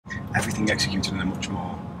everything executed in a much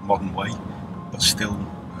more modern way, but still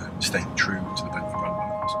staying true to the Bentley brand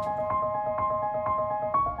values.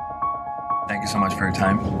 Thank you so much for your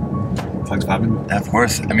time. Thanks for having me. Of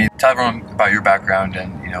course. I mean, tell everyone about your background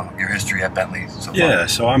and your history at Bentley so far. Yeah,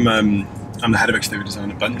 so I'm the head of exterior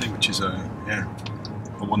design at Bentley, which is a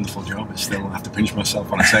wonderful job. I still have to pinch myself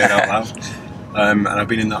when I say it out loud. And I've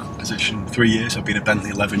been in that position 3 years. I've been at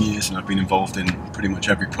Bentley 11 years, and I've been involved in pretty much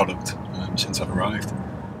every product since I've arrived.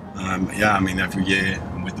 Yeah, I mean, every year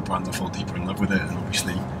I'm with the brand, I fall deeper in love with it, and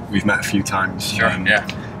obviously we've met a few times. Sure, yeah.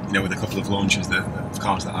 With a couple of launches of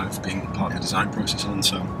cars that I've been part of the design process on.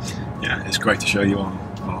 So, yeah, it's great to show you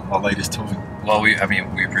our latest toy. Well, we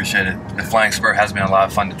appreciate it. The Flying Spur has been a lot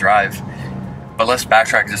of fun to drive. But let's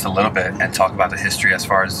backtrack just a little bit and talk about the history as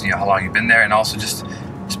far as how long you've been there, and also just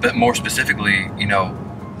a bit more specifically,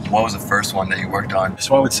 what was the first one that you worked on?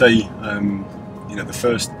 So I would say, the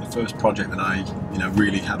first project that I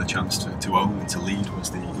really had a chance to own and to lead was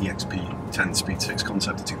the EXP 10 Speed 6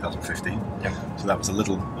 concept in 2015. Yeah. So that was a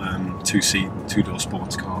little two-seat, two-door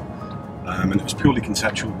sports car, and it was purely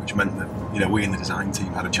conceptual, which meant that we in the design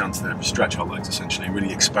team had a chance to stretch our legs essentially and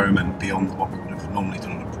really experiment beyond what we would have normally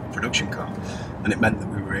done on a production car, and it meant that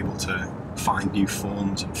we were able to find new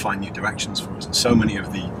forms and find new directions for us. And so many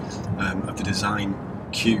of the design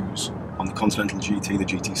cues on the Continental GT, the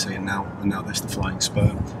GTC, and now this, the Flying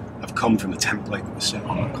Spur, have come from the template that was set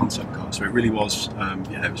on that concept car. So it really was,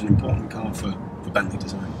 it was an important car for Bentley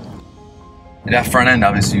design. And that front end,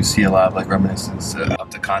 obviously, you see a lot of reminiscence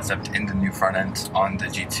of the concept in the new front end on the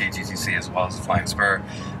GTC, as well as the Flying Spur.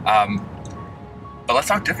 But let's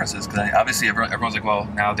talk differences, because obviously everyone's like, well,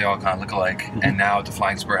 now they all kind of look alike, and now the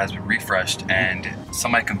Flying Spur has been refreshed, and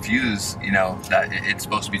some might confuse, that it's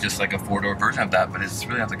supposed to be just like a four-door version of that, but it's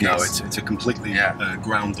really not the case. No, it's a completely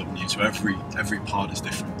ground-up new, so every part is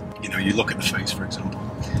different. You look at the face, for example.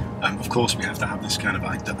 Of course, we have to have this kind of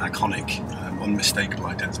iconic, unmistakable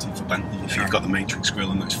identity for Bentley. Sure. You've got the Matrix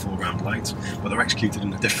grille and those four round lights, but they're executed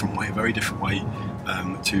in a different way, a very different way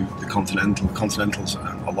to the Continental. The Continental's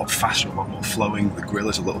a lot faster, a lot more flowing. The grille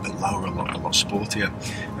is a little bit lower, a lot sportier.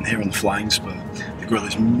 And here on the Flying Spur, the grille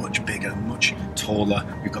is much bigger, much taller.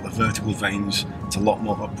 We've got the vertical vanes. It's a lot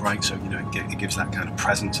more upright, so it gives that kind of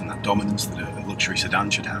presence and that dominance that a luxury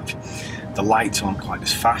sedan should have. The lights aren't quite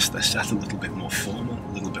as fast. They're set a little bit more formal,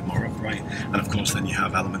 a little bit more upright. And of course, then you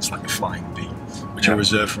have elements like the Flying B, which are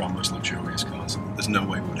reserved for our most luxurious cars. There's no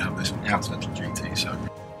way we would have this on the Continental GT. So.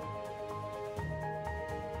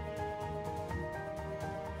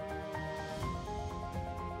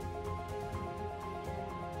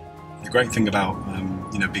 The great thing about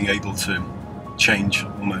being able to change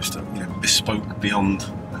almost bespoke beyond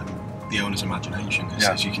the owner's imagination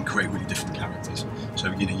is you can create really different characters.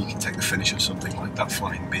 So you can take the finish of something like that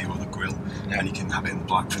Flying B or the grille, and you can have it in the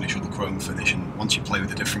black finish or the chrome finish. And once you play with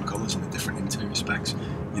the different colours and the different interior specs,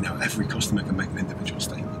 every customer can make an individual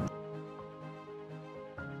statement.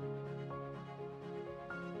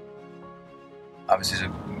 Obviously,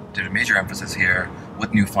 there's a major emphasis here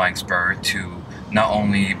with new Flying Spur to not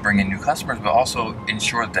only bring in new customers, but also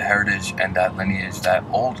ensure that the heritage and that lineage that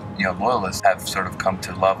old loyalists have sort of come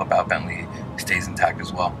to love about Bentley stays intact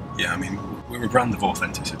as well. Yeah, I mean, we're a brand of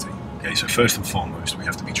authenticity. Okay, so first and foremost, we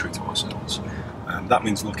have to be true to ourselves. That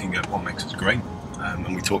means looking at what makes us great.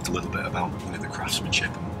 And we talked a little bit about the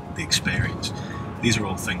craftsmanship and the experience. These are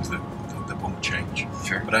all things that won't change.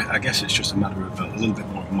 Sure. But I guess it's just a matter of a little bit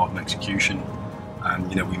more of modern execution.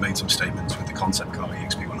 We made some statements with the concept car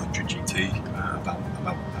EXP 100 GT about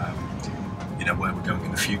where we're going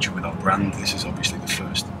in the future with our brand. This is obviously the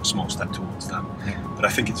first small step towards that. Yeah. But I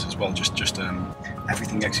think it's as well just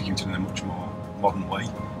everything executed in a much more modern way,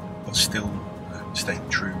 but still staying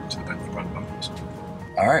true to the Bentley brand values.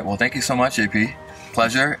 All right. Well, thank you so much, JP.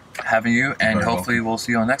 Pleasure having you, and hopefully we'll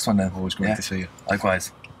see you on the next one then. Always great to see you.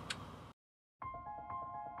 Likewise.